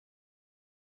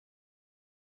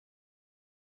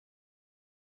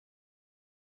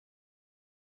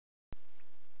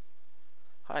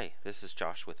Hi, this is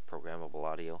Josh with Programmable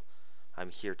Audio. I'm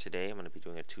here today. I'm going to be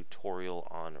doing a tutorial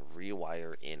on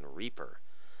Rewire in Reaper.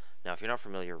 Now, if you're not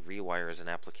familiar, Rewire is an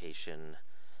application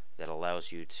that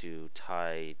allows you to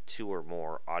tie two or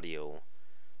more audio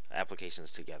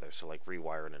applications together. So like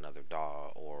Rewire in another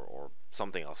DAW or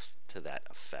something else to that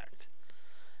effect.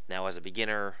 Now, as a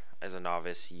beginner, as a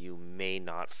novice, you may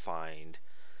not find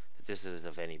that this is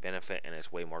of any benefit and it's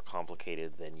way more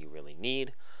complicated than you really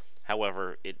need.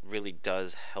 However, it really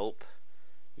does help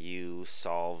you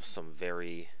solve some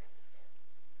very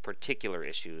particular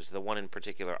issues. The one in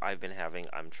particular I've been having,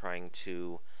 I'm trying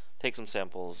to take some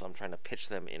samples, I'm trying to pitch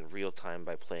them in real time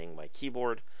by playing my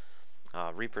keyboard.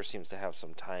 Reaper seems to have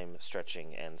some time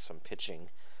stretching and some pitching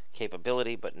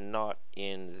capability, but not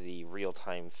in the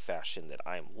real-time fashion that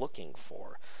I'm looking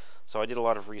for. So I did a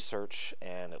lot of research,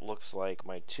 and it looks like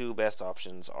my two best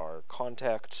options are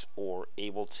Kontakt or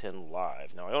Ableton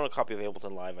Live. Now, I own a copy of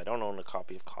Ableton Live. I don't own a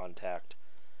copy of Kontakt.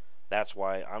 That's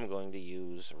why I'm going to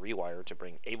use Rewire to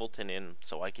bring Ableton in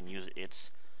so I can use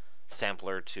its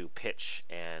sampler to pitch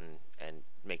and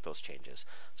make those changes.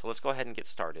 So let's go ahead and get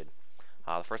started.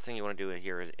 The first thing you want to do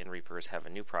here in Reaper is have a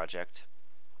new project.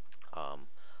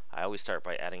 I always start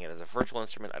by adding it as a virtual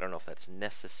instrument. I don't know if that's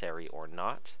necessary or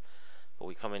not. But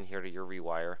we come in here to your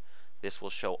Rewire. This will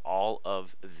show all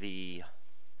of the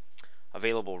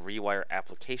available Rewire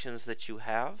applications that you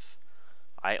have.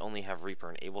 I only have Reaper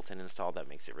and Ableton installed. That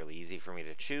makes it really easy for me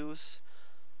to choose.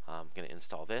 I'm going to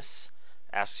install this.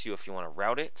 Asks you if you want to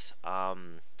route it. I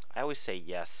always say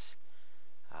yes.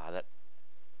 That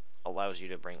allows you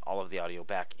to bring all of the audio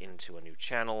back into a new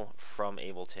channel from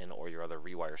Ableton or your other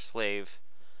Rewire slave.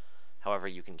 However,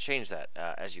 you can change that.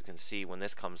 As you can see, when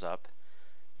this comes up,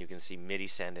 you can see MIDI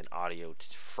send and audio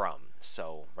from.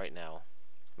 So right now,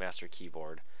 master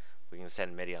keyboard, we can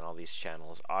send MIDI on all these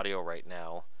channels. Audio right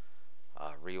now,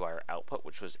 Rewire output,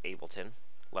 which was Ableton.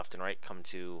 Left and right come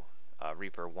to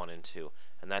Reaper 1 and 2,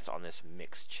 and that's on this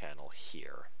mix channel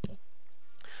here.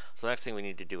 So the next thing we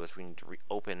need to do is we need to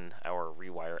open our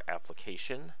Rewire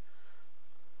application.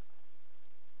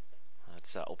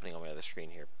 It's opening on my other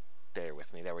screen here. Bear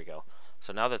with me. There we go.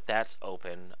 So now that that's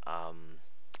open,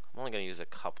 I'm only going to use a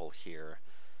couple here.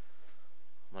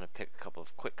 I'm going to pick a couple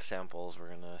of quick samples. We're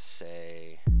going to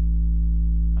say,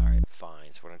 alright,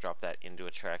 fine. So we're going to drop that into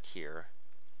a track here.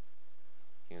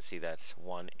 You can see that's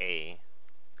 1A,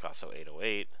 Picasso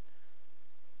 808.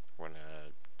 We're going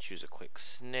to choose a quick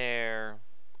snare.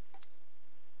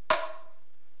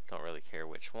 Don't really care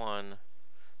which one.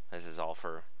 This is all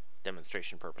for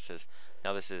demonstration purposes.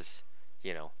 Now this is,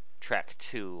 you know, track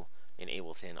 2 in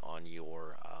Ableton on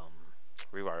your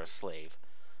Rewire slave.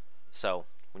 So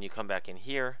when you come back in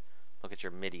here, look at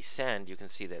your MIDI send, you can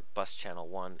see that bus channel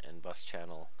 1 and bus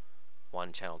channel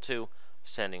 1, channel 2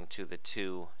 sending to the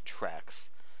two tracks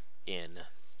in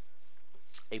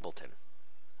Ableton.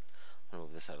 I'm going to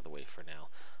move this out of the way for now.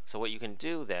 So what you can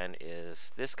do then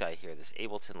is this guy here, this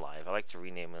Ableton Live, I like to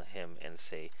rename him and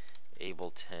say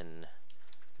Ableton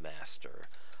Master.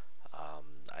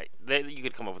 You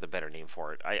could come up with a better name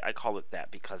for it. I call it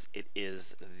that because it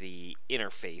is the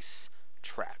interface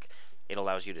track. It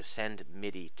allows you to send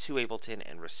MIDI to Ableton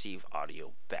and receive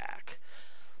audio back.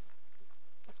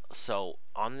 So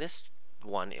on this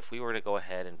one, if we were to go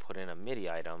ahead and put in a MIDI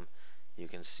item, you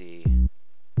can see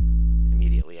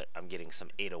immediately I'm getting some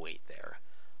 808 there.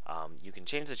 You can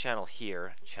change the channel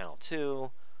here, channel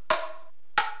 2.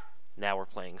 Now we're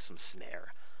playing some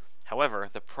snare. However,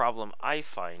 the problem I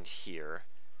find here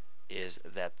is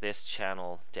that this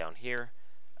channel down here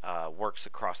works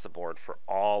across the board for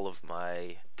all of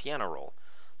my piano roll.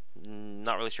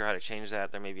 Not really sure how to change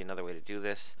that. There may be another way to do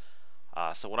this.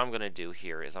 So what I'm going to do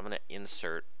here is I'm going to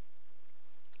insert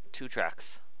two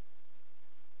tracks.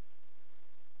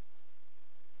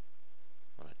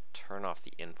 I'm going to turn off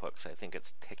the input because I think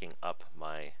it's picking up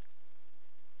my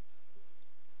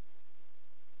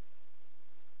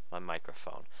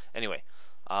microphone. Anyway,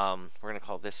 we're going to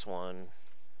call this one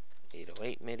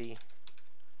 808 MIDI.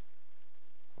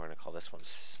 We're going to call this one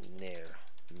snare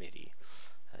MIDI.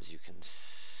 As you can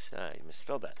see, I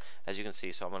misspelled that. As you can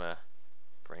see, so I'm going to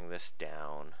bring this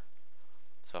down.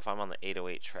 So if I'm on the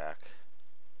 808 track,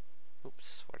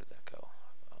 oops, where did that go?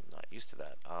 I'm not used to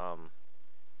that.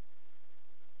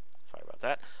 Sorry about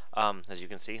that. As you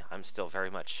can see, I'm still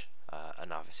very much a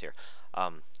novice here.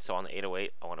 So on the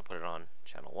 808, I want to put it on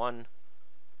channel 1.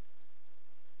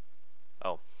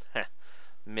 Oh,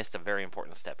 missed a very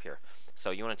important step here.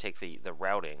 So you want to take the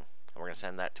routing, and we're going to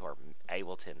send that to our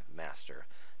Ableton master.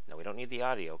 Now we don't need the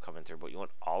audio coming through, but you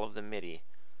want all of the MIDI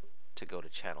to go to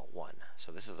channel 1.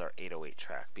 So this is our 808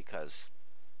 track because,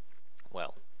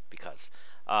 well,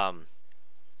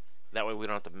 that way we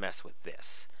don't have to mess with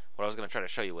this. What I was going to try to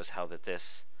show you was how that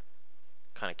this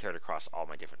kind of carried across all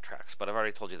my different tracks, but I've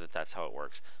already told you that that's how it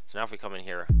works. So now if we come in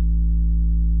here,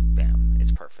 bam,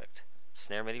 it's perfect.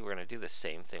 Snare MIDI, we're going to do the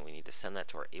same thing. We need to send that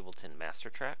to our Ableton master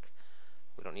track.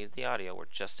 We don't need the audio, we're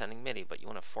just sending MIDI, but you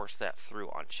want to force that through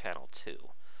on channel 2.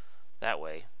 That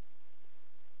way,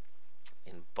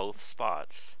 in both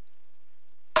spots,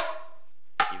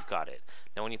 you've got it.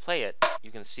 Now when you play it,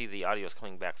 you can see the audio is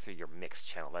coming back through your mix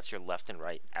channel. That's your left and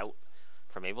right out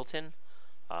from Ableton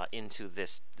into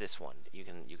this one. You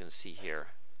can see here,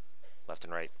 left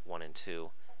and right, 1 and 2.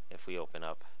 If we open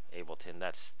up Ableton,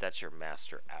 that's your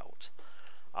master out.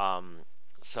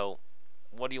 So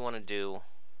what do you want to do?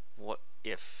 What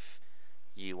if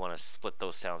you want to split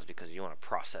those sounds because you want to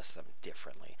process them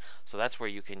differently? So that's where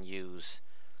you can use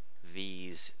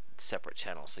these separate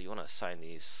channels. So you want to assign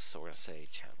these. So we're going to say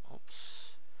channel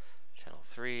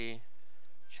 3,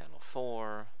 channel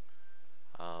 4.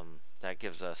 That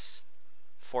gives us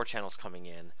 4 channels coming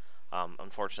in.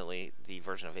 Unfortunately, the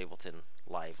version of Ableton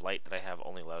Live Lite that I have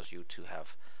only allows you to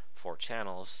have 4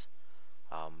 channels.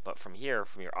 But from here,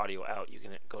 from your audio out, you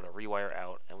can go to Rewire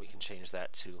out, and we can change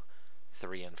that to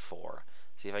 3 and 4.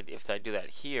 See, if I do that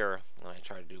here, and I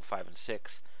try to do 5 and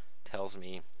 6, tells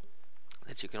me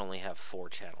that you can only have 4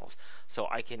 channels. So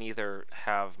I can either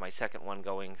have my second one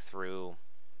going through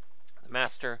the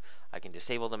master, I can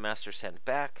disable the master send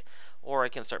back, or I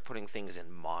can start putting things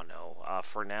in mono.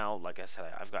 For now, like I said,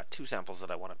 I've got 2 samples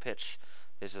that I want to pitch.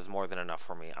 This is more than enough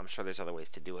for me. I'm sure there's other ways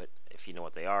to do it. If you know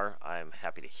what they are, I'm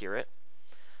happy to hear it.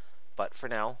 But for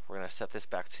now, we're going to set this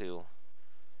back to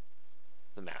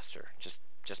the master, just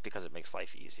because it makes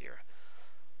life easier.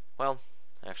 Well,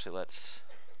 actually, let's...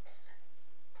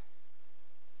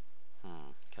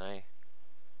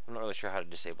 I'm not really sure how to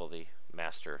disable the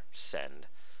master send.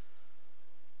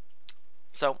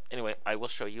 So, anyway, I will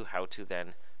show you how to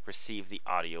then receive the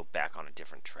audio back on a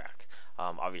different track.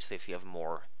 Obviously, if you have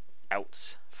more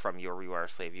outs from your Rewire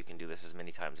slave, you can do this as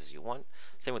many times as you want.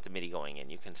 Same with the MIDI going in.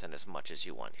 You can send as much as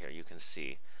you want here. You can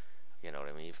see, you know what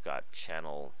I mean, you've got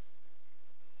channel,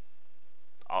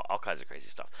 all kinds of crazy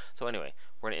stuff. So anyway,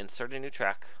 we're going to insert a new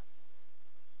track.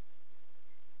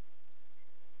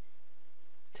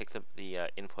 Take the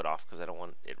input off because I don't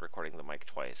want it recording the mic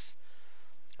twice.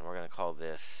 And we're going to call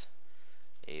this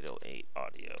 808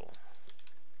 audio.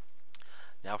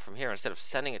 Now from here, instead of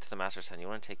sending it to the master send, you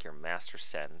want to take your master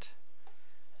send,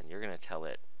 and you're going to tell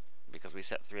it, because we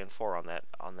set 3 and 4 on that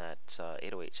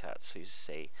 808 chat, so you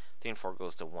say 3 and 4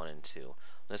 goes to 1 and 2. On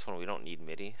this one we don't need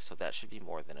MIDI, so that should be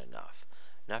more than enough.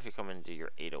 Now if you come into your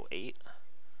 808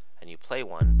 and you play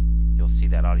one, you'll see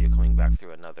that audio coming back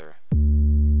through another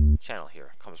channel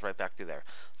here. It comes right back through there.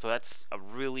 So that's a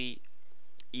really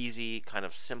easy, kind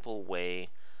of simple way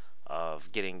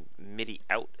of getting MIDI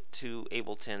out to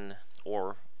Ableton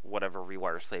or whatever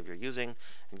Rewire slave you're using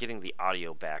and getting the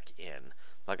audio back in.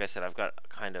 Like I said, I've got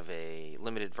kind of a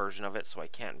limited version of it, so I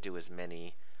can't do as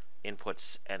many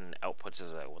inputs and outputs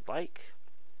as I would like.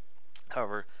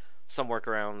 However, some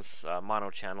workarounds,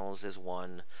 mono channels is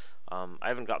one. I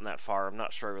haven't gotten that far. I'm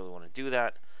not sure I really want to do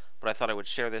that, but I thought I would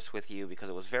share this with you because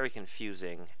it was very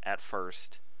confusing at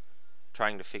first,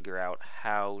 trying to figure out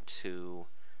how to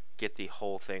get the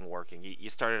whole thing working. You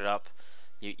start it up,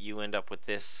 you end up with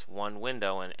this one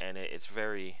window, and it's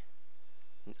very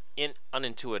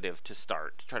unintuitive to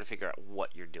start, to try to figure out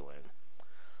what you're doing.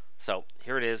 So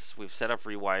here it is. We've set up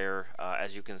Rewire.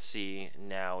 As you can see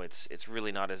now, it's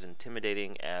really not as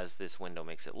intimidating as this window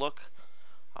makes it look.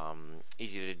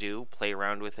 Easy to do. Play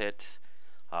around with it.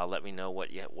 Let me know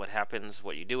what happens,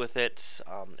 what you do with it,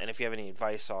 and if you have any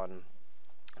advice on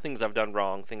things I've done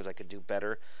wrong, things I could do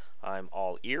better, I'm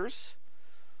all ears.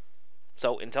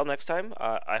 So until next time,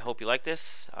 I hope you like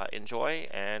this, enjoy,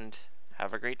 and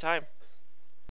have a great time.